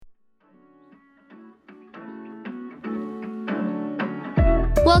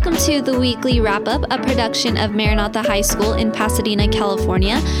Welcome to the Weekly Wrap-Up, a production of Maranatha High School in Pasadena,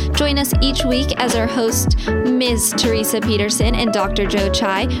 California. Join us each week as our host, Ms. Teresa Peterson and Dr. Joe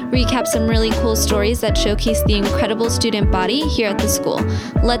Chai, recap some really cool stories that showcase the incredible student body here at the school.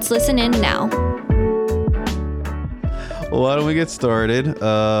 Let's listen in now. Well, why don't we get started?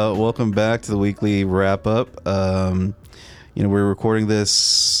 Welcome back to the Weekly Wrap-Up. We're recording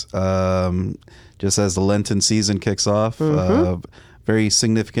this just as the Lenten season kicks off. Very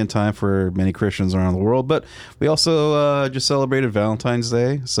significant time for many Christians around the world, but we also just celebrated Valentine's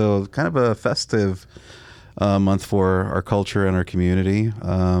Day, so kind of a festive month for our culture and our community.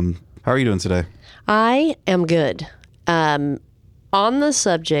 How are you doing today? I am good. On the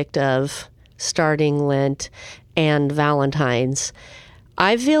subject of starting Lent and Valentine's,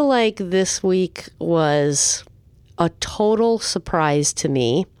 I feel like this week was a total surprise to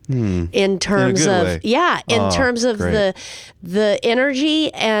me. In terms of terms of great. the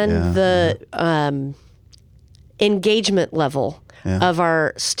energy and the engagement level of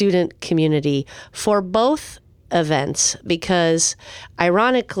our student community for both events, because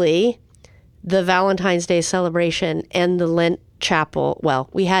ironically the Valentine's Day celebration and the Lent chapel, well,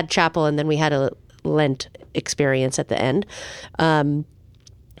 we had chapel and then we had a Lent experience at the end on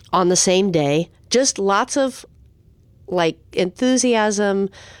the same day, just lots of enthusiasm,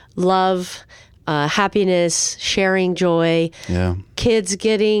 love, happiness, sharing joy, kids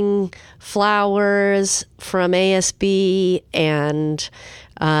getting flowers from ASB, and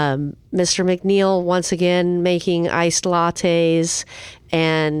Mr. McNeil once again making iced lattes,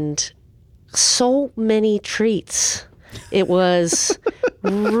 and so many treats. It was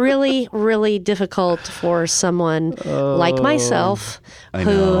really, really difficult for someone like myself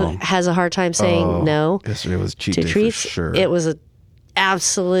who has a hard time saying no. Yesterday was cheat to day treats. for sure. It was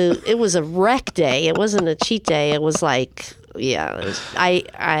it was a wreck day. It wasn't a cheat day. It was like,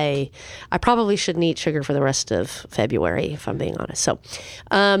 I probably shouldn't eat sugar for the rest of February, if I'm being honest. So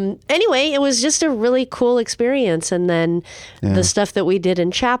anyway, it was just a really cool experience. And then the stuff that we did in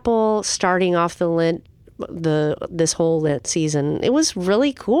chapel, starting off the Lent, this whole Lent season, it was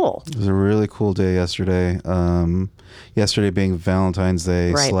really cool. It was a really cool day yesterday. Yesterday being Valentine's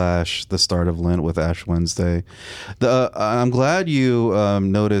Day / the start of Lent with Ash Wednesday. I'm glad you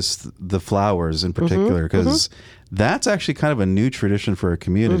noticed the flowers in particular, because that's actually kind of a new tradition for our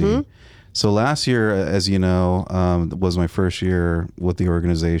community. So last year, as you know, was my first year with the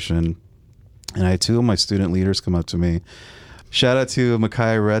organization, and I had two of my student leaders come up to me. Shout out to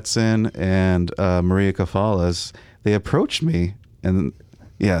Micaiah Retson and Maria Kefalas. They approached me, and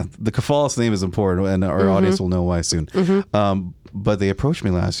the Kefalas name is important, and our audience will know why soon. But they approached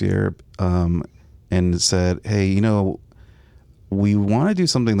me last year and said, hey, we want to do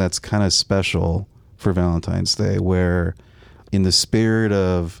something that's kind of special for Valentine's Day, where in the spirit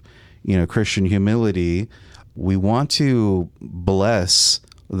of, Christian humility, we want to bless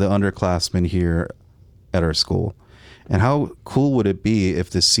the underclassmen here at our school. And how cool would it be if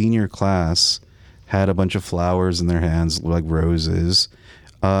the senior class had a bunch of flowers in their hands, like roses,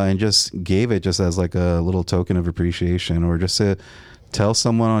 and just gave it just as like a little token of appreciation, or just to tell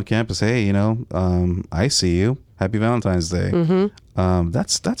someone on campus, hey, I see you. Happy Valentine's Day.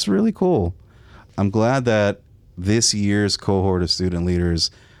 That's really cool. I'm glad that this year's cohort of student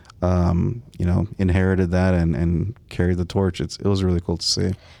leaders, inherited that and carried the torch. It was really cool to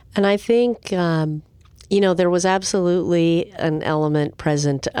see. And I think, there was absolutely an element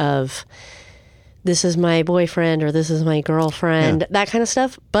present of, this is my boyfriend or this is my girlfriend, that kind of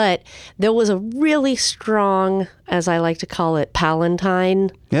stuff. But there was a really strong, as I like to call it,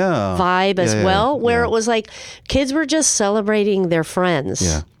 Palantine vibe as well, where it was like kids were just celebrating their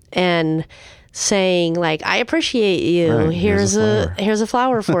friends and saying, like, I appreciate you. Right. Here's a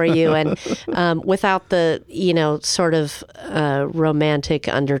flower for you. And without the, sort of romantic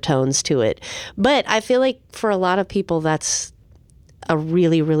undertones to it. But I feel like for a lot of people, that's a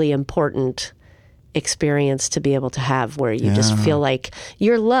really, really important experience to be able to have, where you just feel like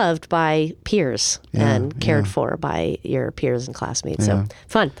you're loved by peers and cared for by your peers and classmates. So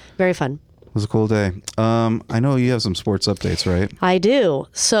fun, very fun. It was a cool day. I know you have some sports updates, right? I do.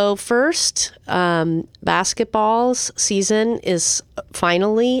 So first, basketball's season is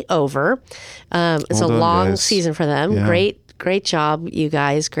finally over. It's a long season for them. Yeah. Great job, you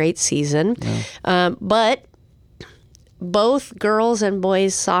guys. Great season. Yeah. But both girls and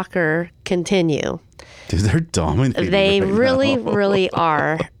boys soccer continue. Dude, they're dominating. They really really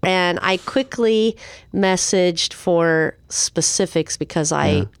are. And I quickly messaged for specifics because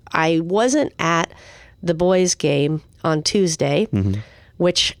I wasn't at the boys' game on Tuesday,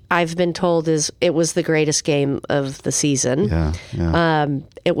 which I've been told it was the greatest game of the season. Yeah.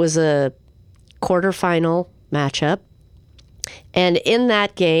 It was a quarterfinal matchup. And in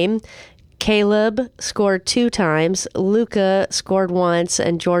that game, Caleb scored 2 times, Luca scored once,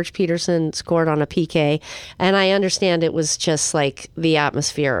 and George Peterson scored on a PK. And I understand it was just like the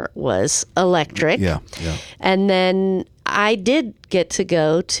atmosphere was electric. Yeah. And then I did get to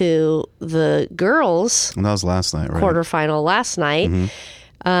go to the girls' And that was last night, right? quarterfinal last night.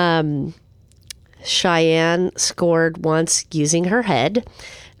 Mm-hmm. Cheyenne scored once using her head.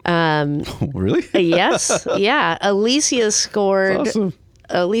 Really? Yes. Yeah. Alicia scored. That's awesome.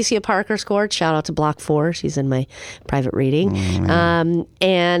 Alicia Parker scored. Shout out to Block 4. She's in my private reading.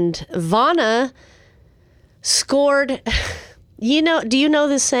 And Vanna scored. Do you know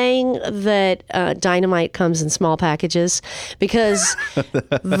the saying that dynamite comes in small packages? Because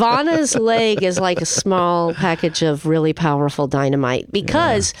Vanna's leg is like a small package of really powerful dynamite.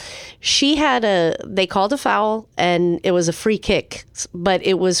 Because she had they called a foul and it was a free kick, but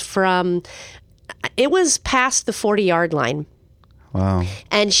it was past the 40-yard line. Wow.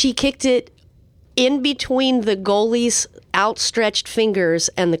 And she kicked it in between the goalie's outstretched fingers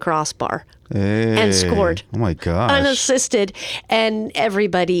and the crossbar. Hey. And scored. Oh my gosh. Unassisted. And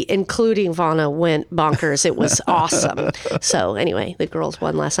everybody, including Vanna, went bonkers. It was awesome. So anyway, the girls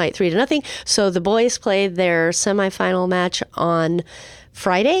won last night 3-0. So the boys played their semifinal match on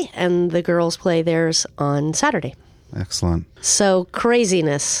Friday and the girls play theirs on Saturday. Excellent. So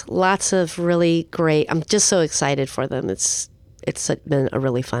craziness. Lots of really great. I'm just so excited for them. It's been a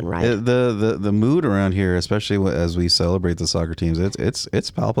really fun ride. The mood around here, especially as we celebrate the soccer teams,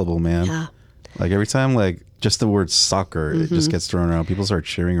 it's palpable, man. Yeah. Like every time, like just the word soccer, it just gets thrown around. People start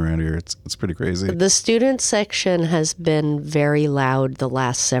cheering around here. It's pretty crazy. The student section has been very loud the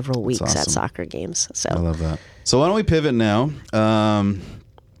last several weeks awesome. at soccer games. So I love that. So why don't we pivot now?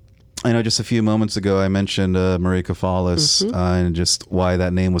 I know just a few moments ago I mentioned Marie Kefalas and just why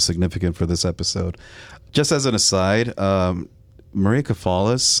that name was significant for this episode. Just as an aside, Marie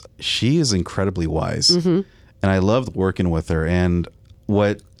Kefalas, she is incredibly wise. And I loved working with her. And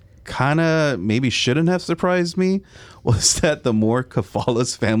what kind of maybe shouldn't have surprised me was that the more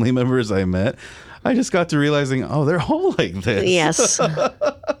Kefalas family members I met, I just got to realizing, oh, they're all like this. Yes.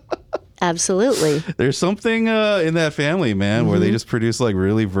 Absolutely. There's something in that family, man, where they just produce like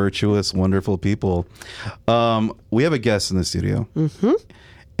really virtuous, wonderful people. We have a guest in the studio.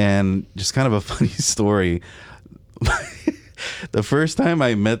 And just kind of a funny story. The first time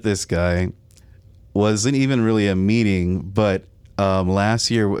I met this guy wasn't even really a meeting, but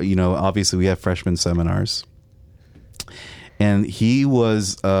last year, obviously we have freshman seminars. And he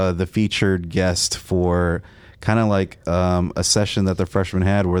was the featured guest for kind of like a session that the freshmen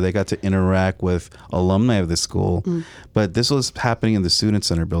had where they got to interact with alumni of the school. But this was happening in the Student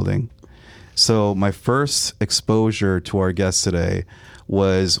Center building. So my first exposure to our guest today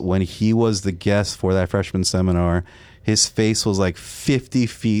was when he was the guest for that freshman seminar. His face was like 50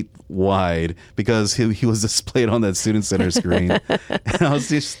 feet wide because he was displayed on that Student Center screen. And I was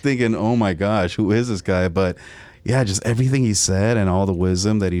just thinking, oh my gosh, who is this guy? But yeah, just everything he said and all the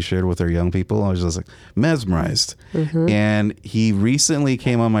wisdom that he shared with our young people, I was just like mesmerized. And he recently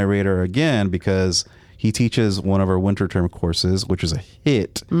came on my radar again because he teaches one of our winter term courses, which is a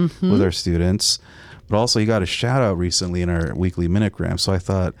hit with our students. But also he got a shout out recently in our weekly Minutegram. So I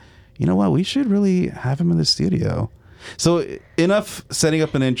thought, you know what, we should really have him in the studio. So enough setting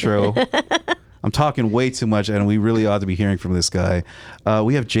up an intro. I'm talking way too much, and we really ought to be hearing from this guy.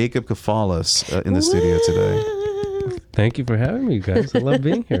 We have Jacob Kefalas in the studio today. Thank you for having me, guys. I love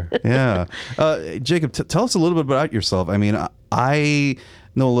being here. Yeah. Jacob, tell us a little bit about yourself. I mean, I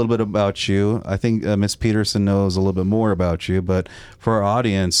know a little bit about you. I think Miss Peterson knows a little bit more about you. But for our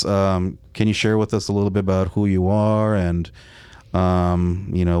audience, can you share with us a little bit about who you are and,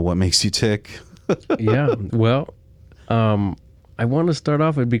 what makes you tick? Yeah. Well, I want to start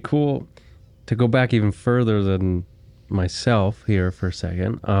off. It'd be cool to go back even further than myself here for a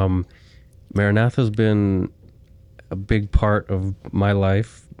second. Maranatha's been a big part of my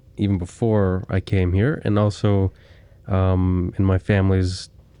life even before I came here, and also in my family's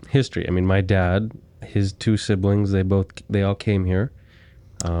history. I mean, my dad, his 2 siblings, they all came here.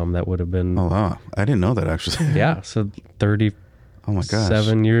 That would have been... Oh, wow. I didn't know that, actually. Yeah, so 30... Oh, my gosh.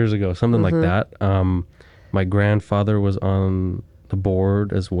 7 years ago, something like that. My grandfather was on the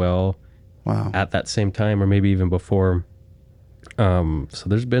board as well. Wow. At that same time, or maybe even before. So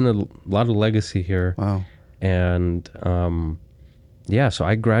there's been a lot of legacy here. Wow. And so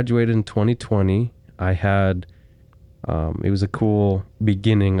I graduated in 2020. I had, it was a cool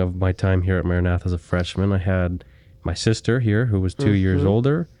beginning of my time here at Maranatha as a freshman. I had my sister here, who was 2 years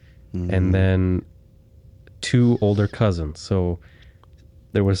older, and then 2 older cousins. So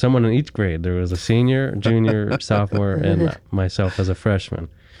there was someone in each grade. There was a senior, junior, sophomore, and myself as a freshman.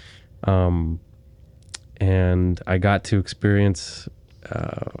 And I got to experience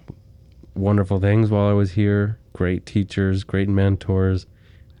wonderful things while I was here. Great teachers, great mentors.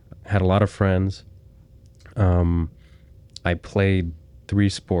 Had a lot of friends. I played 3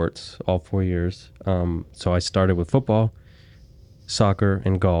 sports all 4 years. So I started with football, soccer,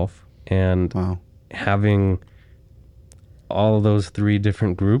 and golf. And having all of those 3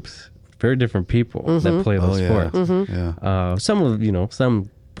 different groups, very different people that play those sports. Some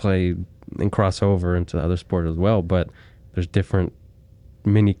play and cross over into the other sport as well, but there's different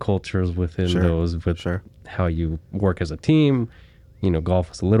mini cultures within those with how you work as a team. Golf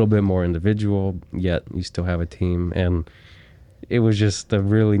is a little bit more individual, yet you still have a team. And it was just a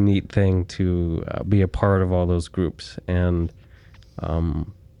really neat thing to be a part of all those groups. And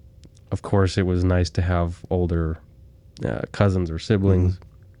of course, it was nice to have older cousins or siblings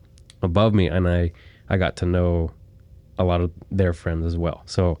above me, and I got to know a lot of their friends as well.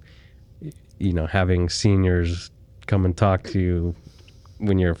 So, having seniors come and talk to you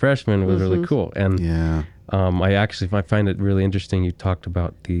when you're a freshman was really cool. And I find it really interesting. You talked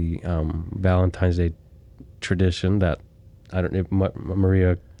about the Valentine's Day tradition that I don't know if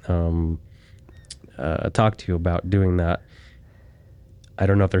Maria talked to you about doing that. I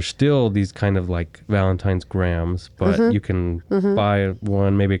don't know if there's still these kind of like Valentine's grams, but you can buy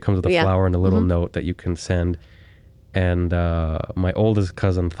one. Maybe it comes with a flower and a little note that you can send. And my oldest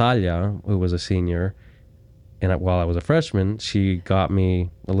cousin, Thalia, who was a senior, and while I was a freshman, she got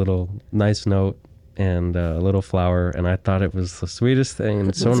me a little nice note and a little flower. And I thought it was the sweetest thing. And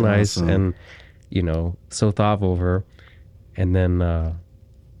it's so nice and, so thoughtful of her. And then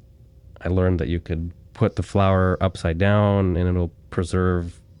I learned that you could put the flower upside down and it'll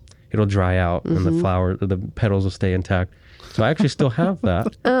dry out and the petals will stay intact. So I actually still have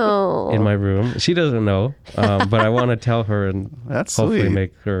that in my room. She doesn't know, but I want to tell her and hopefully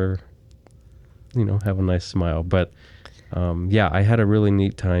make her, have a nice smile. But I had a really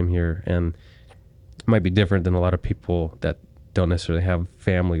neat time here, and it might be different than a lot of people that don't necessarily have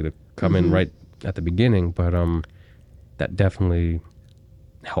family to come in right at the beginning, but that definitely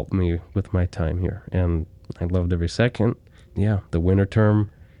helped me with my time here, and I loved every second. The winter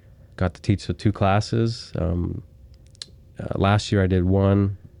term, got to teach the 2 classes. Last year I did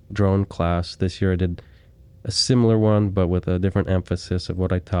 1 drone class. This year I did a similar one, but with a different emphasis of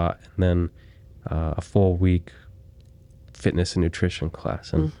what I taught, and then a full week fitness and nutrition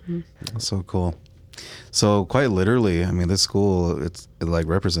class. And That's so cool. So quite literally, this school, it like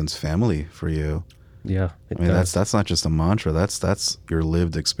represents family for you. Yeah, that's not just a mantra. That's your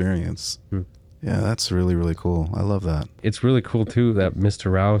lived experience. Yeah, that's really, really cool. I love that. It's really cool too that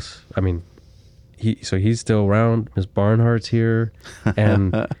Mr. Rouse, he's still around. Ms. Barnhart's here,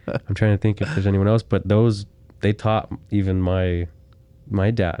 and I'm trying to think if there's anyone else, but they taught even my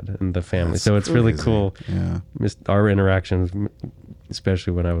dad and the family. So it's really cool. Yeah. Our interactions,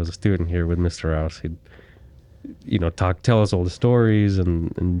 especially when I was a student here with Mr. Rouse, he'd tell us all the stories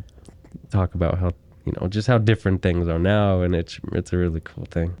and talk about how just how different things are now, and it's a really cool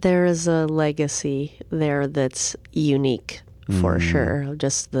thing. There is a legacy there that's unique for sure.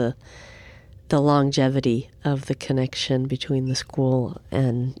 Just the longevity of the connection between the school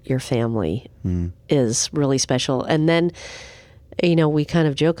and your family is really special. And then, we kind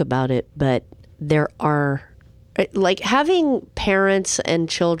of joke about it, but there are, like, having parents and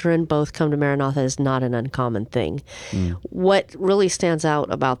children both come to Maranatha is not an uncommon thing. What really stands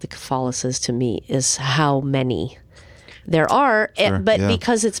out about the Kefalases to me is how many there are,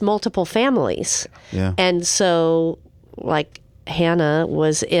 because it's multiple families. Yeah. And so, like, Hannah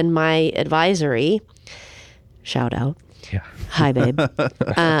was in my advisory. Shout out. Yeah. Hi, babe.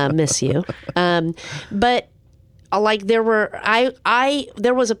 Miss you. But like there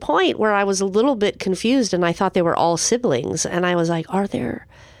was a point where I was a little bit confused, and I thought they were all siblings, and I was like, are there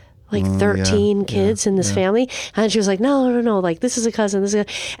like 13 kids in this family? And she was like, no, like this is a cousin,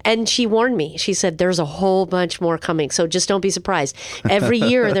 and she warned me. She said, there's a whole bunch more coming, so just don't be surprised. Every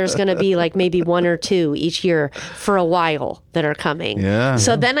year there's going to be like maybe 1 or 2 each year for a while that are coming.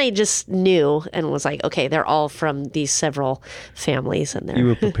 So then I just knew and was like, okay, they're all from these several families, and you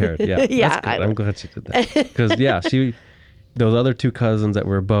were prepared. Yeah. That's good. I'm glad she did that, because those other 2 cousins that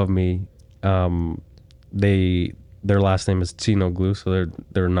were above me, their last name is Tsinoglu, so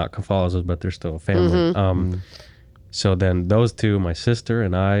they're not Kefalas, but they're still a family. So then those 2, my sister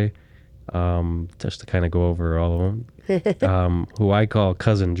and I, just to kind of go over all of them, who I call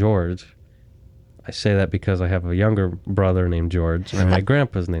Cousin George. I say that because I have a younger brother named George, and my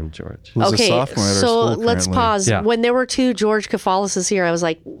grandpa's named George. Who's Okay, a sophomore at our so school let's currently. pause. Yeah. When there were two George Kefalas here, I was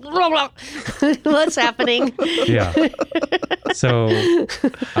like, what's happening? Yeah. So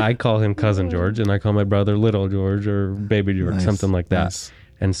I call him Cousin George, and I call my brother Little George or Baby George, Nice, something like that. nice.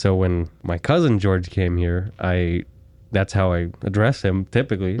 And so when my cousin George came here, that's how I address him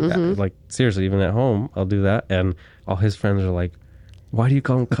typically. Like, seriously, even at home, I'll do that. And all his friends are like, why do you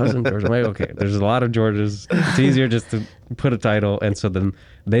call him Cousin George? I'm like, okay, there's a lot of Georges. It's easier just to put a title. And so then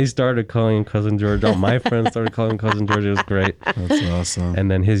they started calling him Cousin George. All my friends started calling him Cousin George. It was great. That's awesome.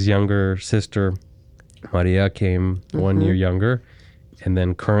 And then his younger sister, Maria, came 1 year younger. And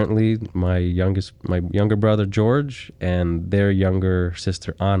then currently my younger brother, George, and their younger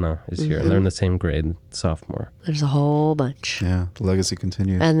sister, Anna, is here. And they're in the same grade, sophomore. There's a whole bunch. Yeah, the legacy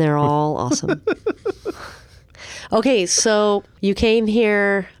continues. And they're all awesome. Okay, so you came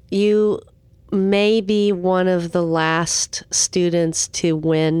here. You may be one of the last students to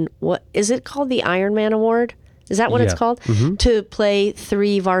win, what is it called? The Ironman Award? Is that what it's called? To play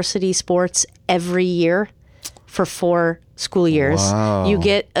 3 varsity sports every year for 4 school years. Wow. You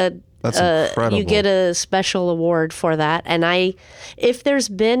get That's incredible. you get a special award for that. And if there's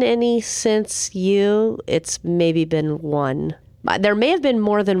been any since you, it's maybe been 1. There may have been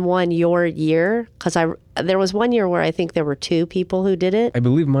more than 1 your year, because there was 1 year where I think there were 2 people who did it. I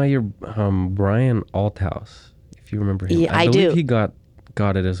believe my year, Brian Althouse, if you remember him. Yeah, I believe do. he got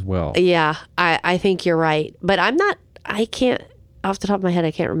it as well. Yeah, I think you're right. But I can't, off the top of my head,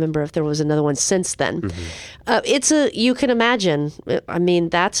 I can't remember if there was another one since then. You can imagine, I mean,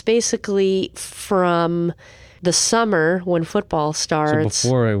 that's basically from the summer when football starts. So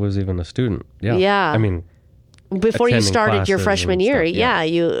before I was even a student. Yeah. Yeah. I mean, before you attending started your classes freshman and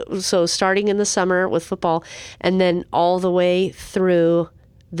year. stuff, So starting in the summer with football and then all the way through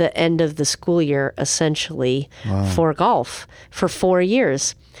the end of the school year, essentially, for golf for 4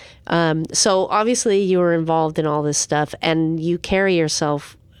 years. So obviously you were involved in all this stuff, and you carry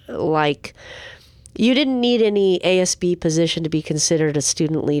yourself like you didn't need any ASB position to be considered a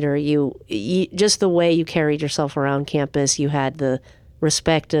student leader. You just the way you carried yourself around campus, you had the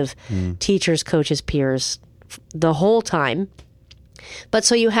respect of teachers, coaches, peers the whole time. But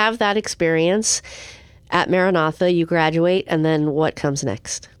so you have that experience at Maranatha, you graduate, and then what comes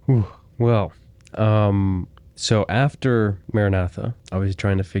next? well, so after Maranatha, I was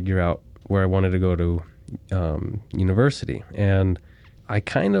trying to figure out where I wanted to go to university. And I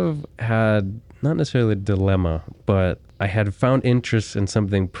kind of had, not necessarily a dilemma, but I had found interest in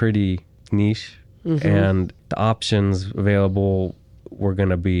something pretty niche. And the options available were going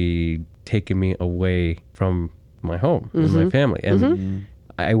to be taking me away from my home and my family. And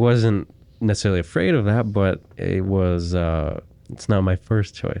I wasn't necessarily afraid of that, but it was, it's not my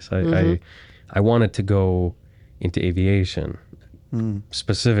first choice. I wanted to go into aviation,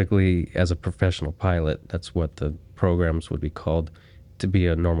 specifically as a professional pilot. That's what the programs would be called, to be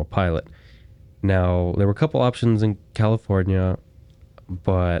a normal pilot. Now, there were a couple options in California,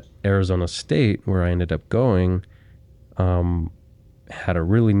 but Arizona State, where I ended up going, had a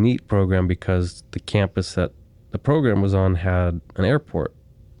really neat program because the campus that the program was on had an airport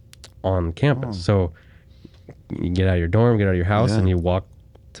on campus. So you get out of your dorm, get out of your house, and you walk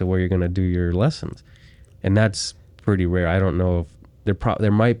to where you're going to do your lessons. And that's pretty rare. I don't know if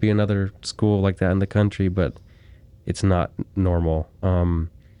there might be another school like that in the country, but it's not normal.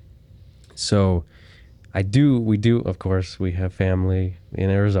 So we do, of course, we have family in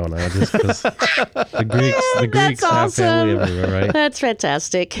Arizona, just because the Greeks have family everywhere, right? That's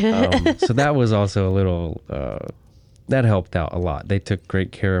fantastic. So that was also a little, that helped out a lot. They took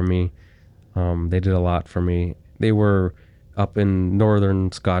great care of me. They did a lot for me. They were up in northern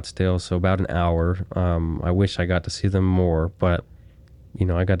Scottsdale, so about an hour. I wish I got to see them more, but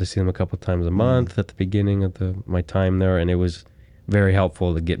I got to see them a couple times a month at the beginning of my time there, and it was very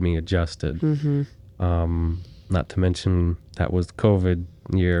helpful to get me adjusted. Not to mention that was COVID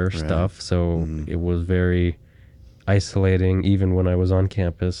year stuff, so it was very isolating even when I was on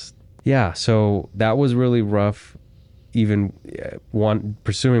campus. Yeah, so that was really rough, even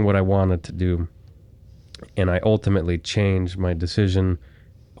pursuing what I wanted to do. And I ultimately changed my decision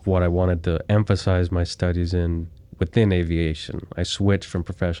of what I wanted to emphasize my studies in within aviation. I switched from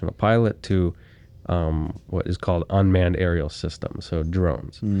professional pilot to what is called unmanned aerial systems, so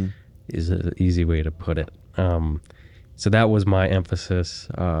drones is an easy way to put it. So that was my emphasis,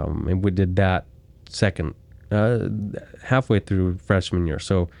 and we did that halfway through freshman year.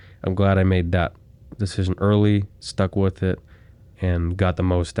 So I'm glad I made that decision early, stuck with it, and got the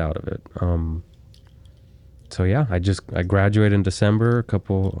most out of it. So yeah, I graduated in December a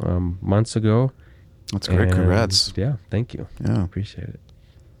couple months ago, That's great. And, congrats. Yeah, thank you. Yeah. Appreciate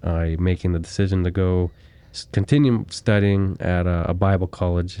it. Making the decision to go continue studying at a Bible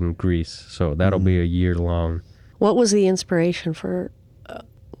college in Greece. So that'll be a year long. What was the inspiration for,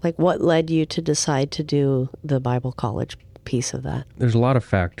 what led you to decide to do the Bible college piece of that? There's a lot of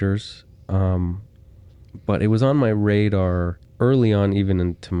factors, but it was on my radar early on, even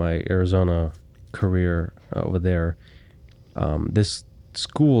into my Arizona career over there. This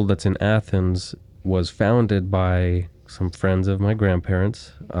school that's in Athens was founded by some friends of my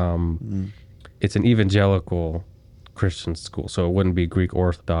grandparents. It's an evangelical Christian school, so it wouldn't be Greek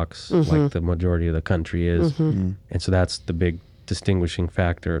Orthodox like the majority of the country is. And so that's the big distinguishing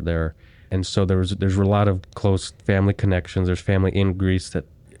factor there. And so there's a lot of close family connections. There's family in Greece that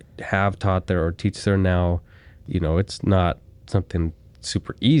have taught there or teach there now. It's not something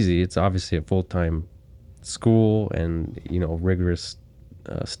super easy. It's obviously a full-time school and, rigorous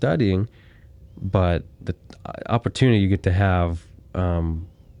studying. But the opportunity you get to have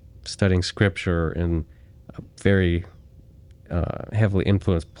studying scripture in a very heavily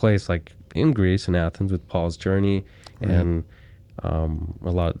influenced place like in Greece and Athens with Paul's journey and a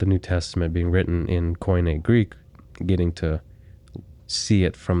lot of the New Testament being written in Koine Greek, getting to see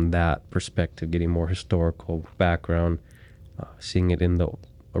it from that perspective, getting more historical background, seeing it in the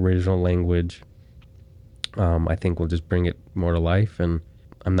original language, I think will just bring it more to life. And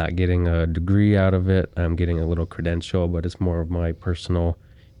I'm not getting a degree out of it. I'm getting a little credential, but it's more of my personal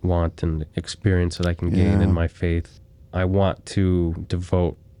want and experience that I can gain in my faith. I want to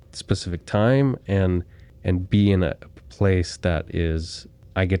devote specific time and be in a place that is,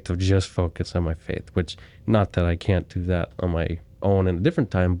 I get to just focus on my faith, which not that I can't do that on my own in a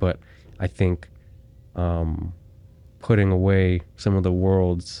different time, but I think putting away some of the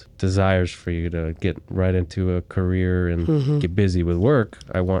world's desires for you to get right into a career and get busy with work,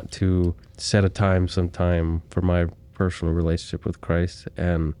 I want to set a some time for my personal relationship with Christ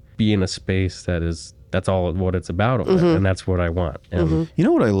and be in a space that's all what it's about, and that's what I want. And You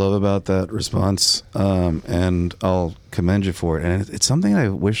know what I love about that response, and I'll commend you for it, and it's something I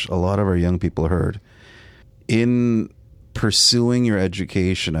wish a lot of our young people heard. In pursuing your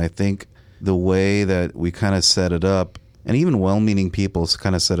education, I think the way that we kind of set it up, and even well-meaning people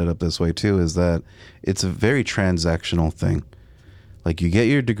kind of set it up this way too, is that it's a very transactional thing. Like you get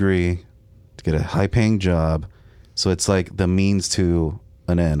your degree to get a high-paying job, so it's like the means to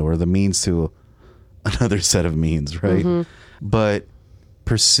an end or the means to another set of means, right? But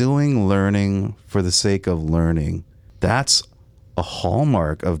pursuing learning for the sake of learning, that's a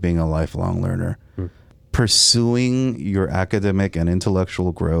hallmark of being a lifelong learner. Pursuing your academic and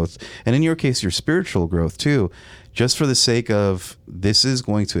intellectual growth, and in your case, your spiritual growth too, just for the sake of this is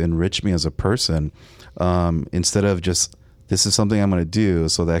going to enrich me as a person, instead of just this is something I'm going to do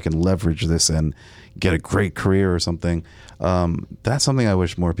so that I can leverage this and get a great career or something. That's something I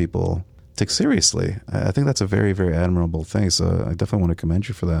wish more people take seriously. I think that's a very, very admirable thing. So I definitely want to commend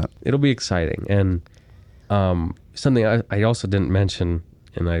you for that. It'll be exciting. And something I also didn't mention,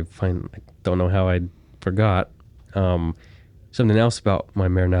 and I don't know how I forgot, something else about my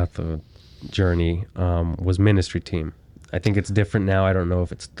Maranatha journey was ministry team. I think it's different now. I don't know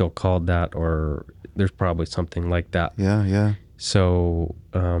if it's still called that or there's probably something like that. Yeah. So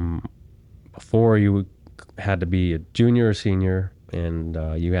before you had to be a junior or senior, and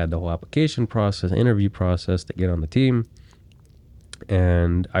you had the whole application process, interview process to get on the team.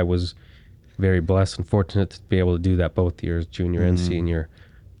 And I was very blessed and fortunate to be able to do that both years, junior and senior.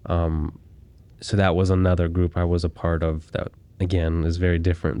 So that was another group I was a part of that, again, is very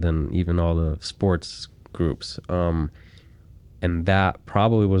different than even all the sports groups. And that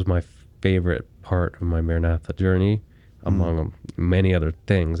probably was my favorite part of my Maranatha journey, among many other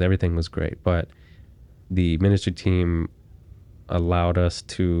things. Everything was great, but the ministry team allowed us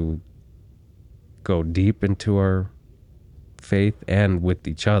to go deep into our faith and with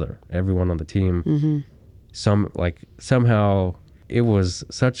each other, everyone on the team. Somehow it was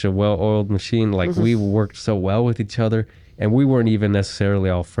such a well-oiled machine. Like we worked so well with each other, and we weren't even necessarily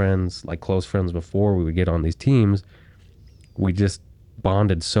all friends, like close friends before we would get on these teams. We just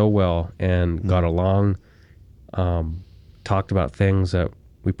bonded so well and got along, talked about things that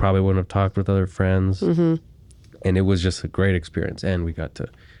we probably wouldn't have talked with other friends. And it was just a great experience. And we got to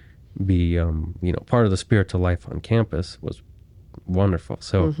be, part of the spiritual life on campus was wonderful.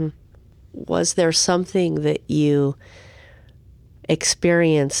 So was there something that you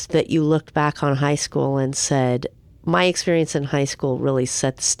experienced that you looked back on high school and said, my experience in high school really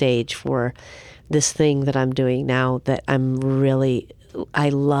set the stage for this thing that I'm doing now, that I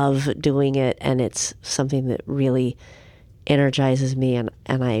love doing it, and it's something that really energizes me, and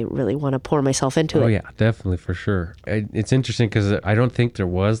I really want to pour myself into it. Oh yeah, definitely, for sure. It's interesting because I don't think there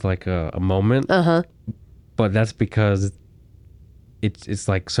was like a moment, but that's because it's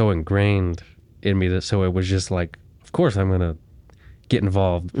like so ingrained in me that so it was just like, of course I'm gonna get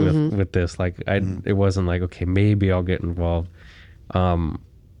involved with this. Like it wasn't like, okay, maybe I'll get involved, and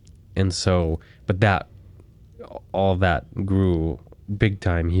so, but that all that grew big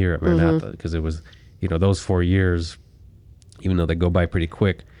time here at Maranatha because it was, those 4 years, even though they go by pretty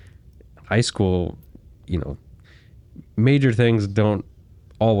quick. High school, major things don't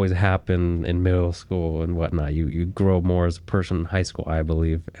always happen in middle school and whatnot. You grow more as a person in high school, I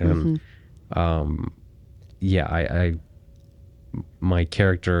believe. And I my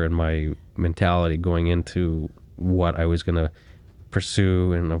character and my mentality going into what I was going to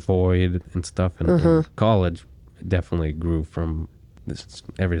pursue and avoid and stuff in college definitely grew from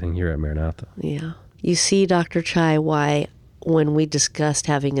everything here at Maranatha. Yeah. You see, Dr. Chai, why when we discussed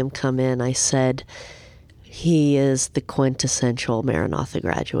having him come in, I said he is the quintessential Maranatha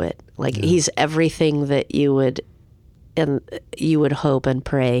graduate. Like he's everything that you would hope and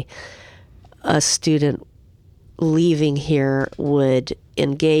pray a student leaving here would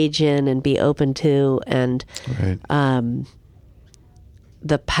engage in and be open to, and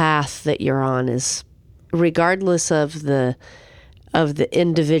the path that you're on is, regardless of the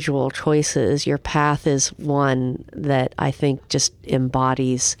individual choices, your path is one that I think just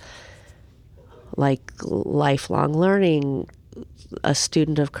embodies like lifelong learning. A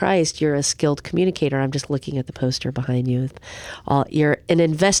student of Christ, you're a skilled communicator. I'm just looking at the poster behind you. You're an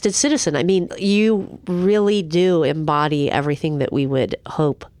invested citizen. I mean, you really do embody everything that we would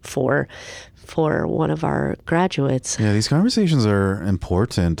hope for one of our graduates. Yeah, these conversations are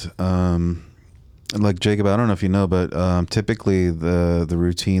important. Like Jacob, I don't know if you know, but typically the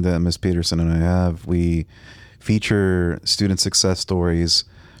routine that Ms. Peterson and I have, we feature student success stories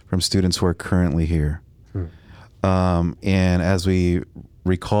from students who are currently here. And as we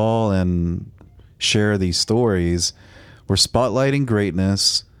recall and share these stories, we're spotlighting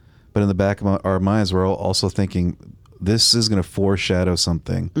greatness, but in the back of our minds, we're also thinking, this is going to foreshadow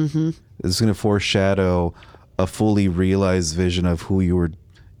something. This is going to foreshadow a fully realized vision of who you were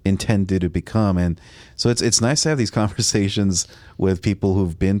intended to become. And so it's nice to have these conversations with people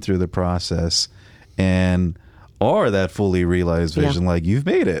who've been through the process and are that fully realized vision. Like, you've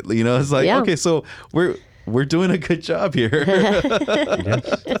made it. It's like, okay, so we're doing a good job here.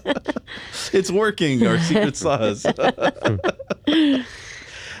 It's working, our secret sauce.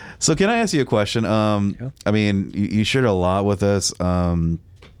 So can I ask you a question? I mean, you shared a lot with us.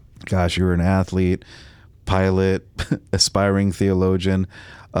 Gosh, you were an athlete, pilot, aspiring theologian.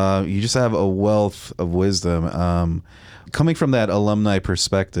 You just have a wealth of wisdom. Coming from that alumni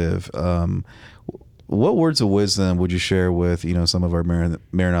perspective, what words of wisdom would you share with, some of our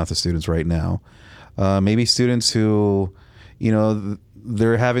Maranatha students right now? Maybe students who,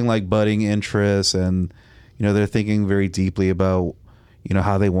 they're having like budding interests and, they're thinking very deeply about,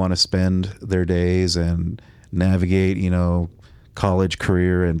 how they want to spend their days and navigate, college,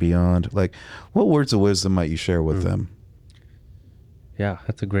 career, and beyond. Like, what words of wisdom might you share with them? Yeah,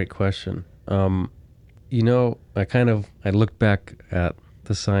 that's a great question. I look back at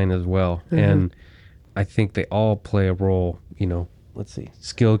the sign as well, and I think they all play a role, let's see,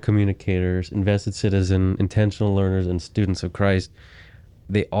 skilled communicators, invested citizen, intentional learners, and students of Christ.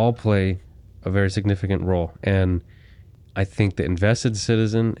 They all play a very significant role. And I think the invested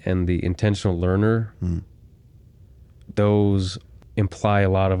citizen and the intentional learner, those imply a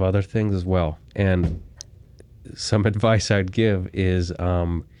lot of other things as well. And some advice I'd give is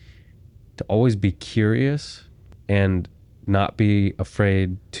to always be curious and not be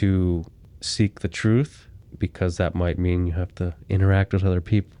afraid to seek the truth, because that might mean you have to interact with other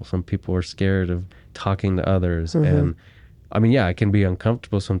people. Some people are scared of talking to others. And I mean, it can be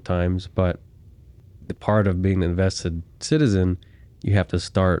uncomfortable sometimes, but the part of being an invested citizen, you have to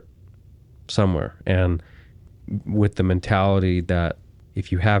start somewhere. And with the mentality that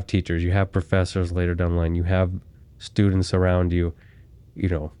if you have teachers, you have professors later down the line, you have students around you,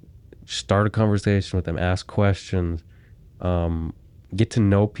 start a conversation with them, ask questions, get to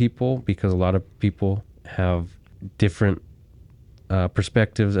know people, because a lot of people have different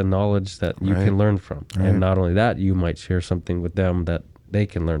perspectives and knowledge that you can learn from. And not only that, you might share something with them that they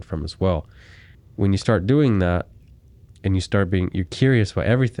can learn from as well. When you start doing that and you're curious about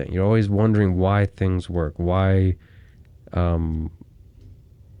everything, you're always wondering why things work, why,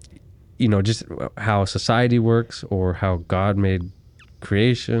 just how society works or how God made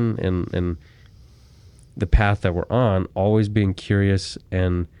creation and the path that we're on, always being curious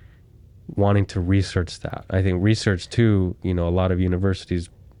and wanting to research that. I think research too, a lot of universities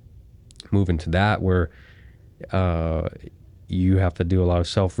move into that where you have to do a lot of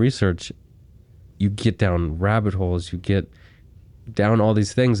self-research. You get down rabbit holes, you get down all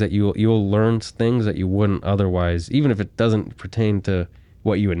these things that you'll learn things that you wouldn't otherwise, even if it doesn't pertain to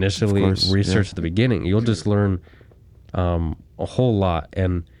what you initially researched at the beginning. You'll just learn a whole lot,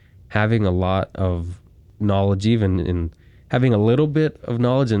 and having a lot of knowledge, even in having a little bit of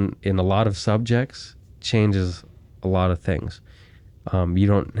knowledge in a lot of subjects, changes a lot of things. You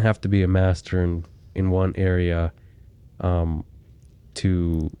don't have to be a master in one area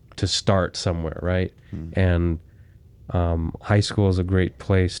to start somewhere, right? And high school is a great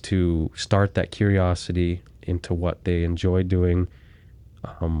place to start that curiosity into what they enjoy doing,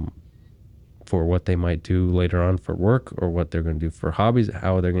 for what they might do later on for work, or what they're going to do for hobbies,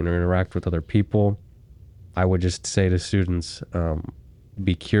 how they're going to interact with other people. I would just say to students,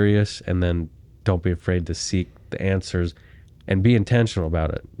 be curious, and then don't be afraid to seek the answers, and be intentional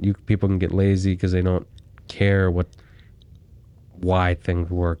about it. People can get lazy because they don't care why things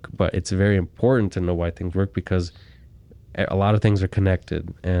work, but it's very important to know why things work, because a lot of things are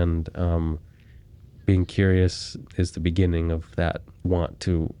connected, and being curious is the beginning of that want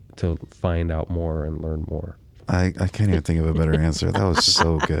to find out more and learn more. I can't even think of a better answer. That was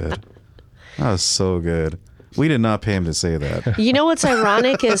so good. That was so good. We did not pay him to say that. You know what's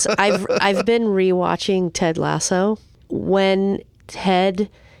ironic is I've been rewatching Ted Lasso. When Ted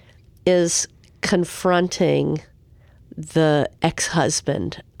is confronting the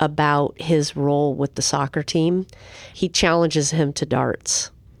ex-husband about his role with the soccer team, he challenges him to darts.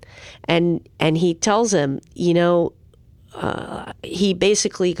 And he tells him, he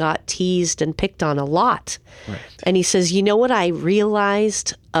basically got teased and picked on a lot. Right. And he says, you know what I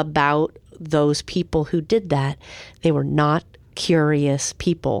realized about those people who did that? They were not curious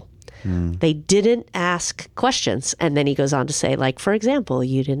people. They didn't ask questions. And then he goes on to say, like, for example,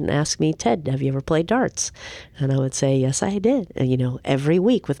 you didn't ask me, Ted, have you ever played darts? And I would say, yes, I did. And, every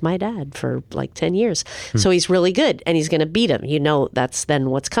week with my dad for like 10 years. So he's really good, and he's going to beat him. That's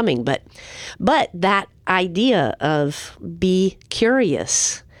then what's coming. But that idea of be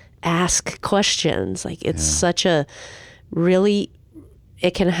curious, ask questions, like it's such a really,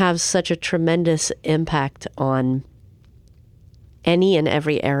 it can have such a tremendous impact on any and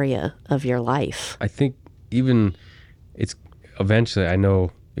every area of your life. I think even it's eventually, I know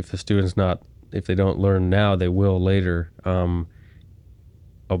if the student's if they don't learn now, they will later. A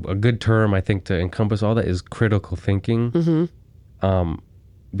good term, I think, to encompass all that is critical thinking,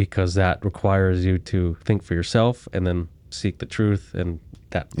 because that requires you to think for yourself and then seek the truth, and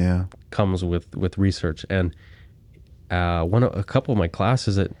that comes with research. And a couple of my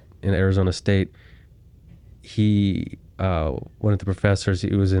classes in Arizona State, one of the professors,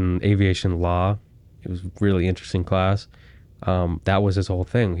 he was in aviation law. It was a really interesting class. That was his whole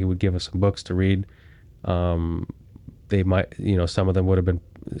thing. He would give us some books to read. They might, some of them would have been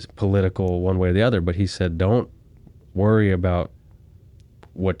political one way or the other, but he said, don't worry about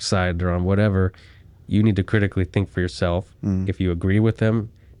what side they're on, whatever. You need to critically think for yourself. If you agree with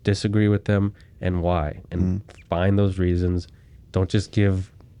them, disagree with them, and why. And find those reasons. Don't just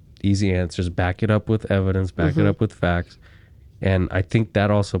give easy answers. Back it up with evidence, back it up with facts. And I think that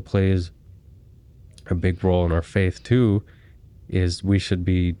also plays a big role in our faith too, is we should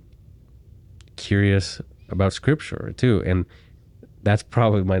be curious about Scripture too. And that's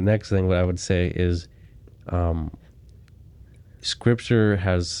probably my next thing. What I would say is Scripture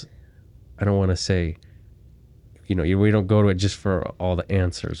has, I don't want to say, we don't go to it just for all the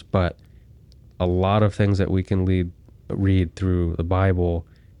answers, but a lot of things that we can read through the Bible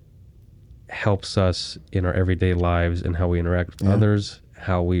helps us in our everyday lives and how we interact with others,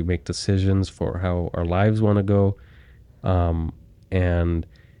 how we make decisions for how our lives want to go. And,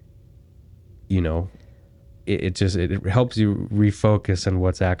 it helps you refocus on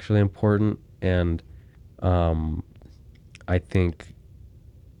what's actually important. And I think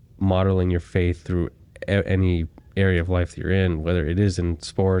modeling your faith through any area of life that you're in, whether it is in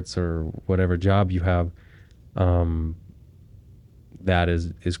sports or whatever job you have, that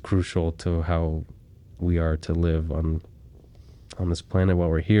is crucial to how we are to live on this planet while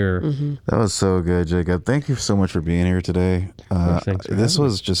we're here. That was so good, Jacob. Thank you so much for being here today. This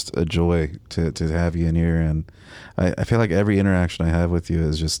was just a joy to have you in here, and I feel like every interaction I have with you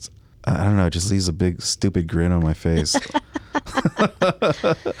is just, I don't know, it just leaves a big stupid grin on my face.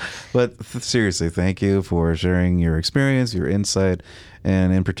 But seriously, thank you for sharing your experience, your insight,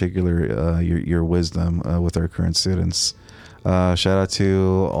 and in particular your wisdom with our current students. Shout out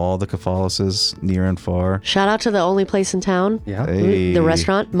to all the Kefalases near and far. Shout out to the only place in town. Yeah. Hey. The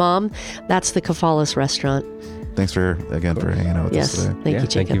restaurant. Mom, that's the Kefalas restaurant. Thanks for hanging out with us today. Thank you,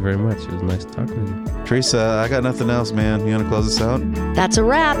 Jacob. Thank you very much. It was nice talking with you. Teresa, I got nothing else, man. You want to close us out? That's a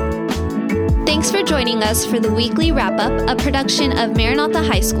wrap. Thanks for joining us for the weekly wrap-up, a production of Maranatha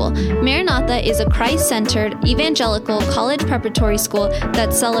High School. Maranatha is a Christ-centered, evangelical college preparatory school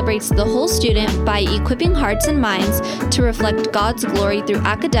that celebrates the whole student by equipping hearts and minds to reflect God's glory through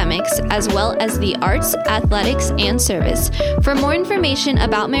academics, as well as the arts, athletics, and service. For more information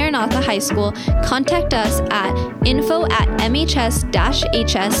about Maranatha High School, contact us at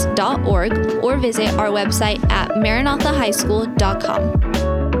info@mhs-hs.org or visit our website at maranathahighschool.com.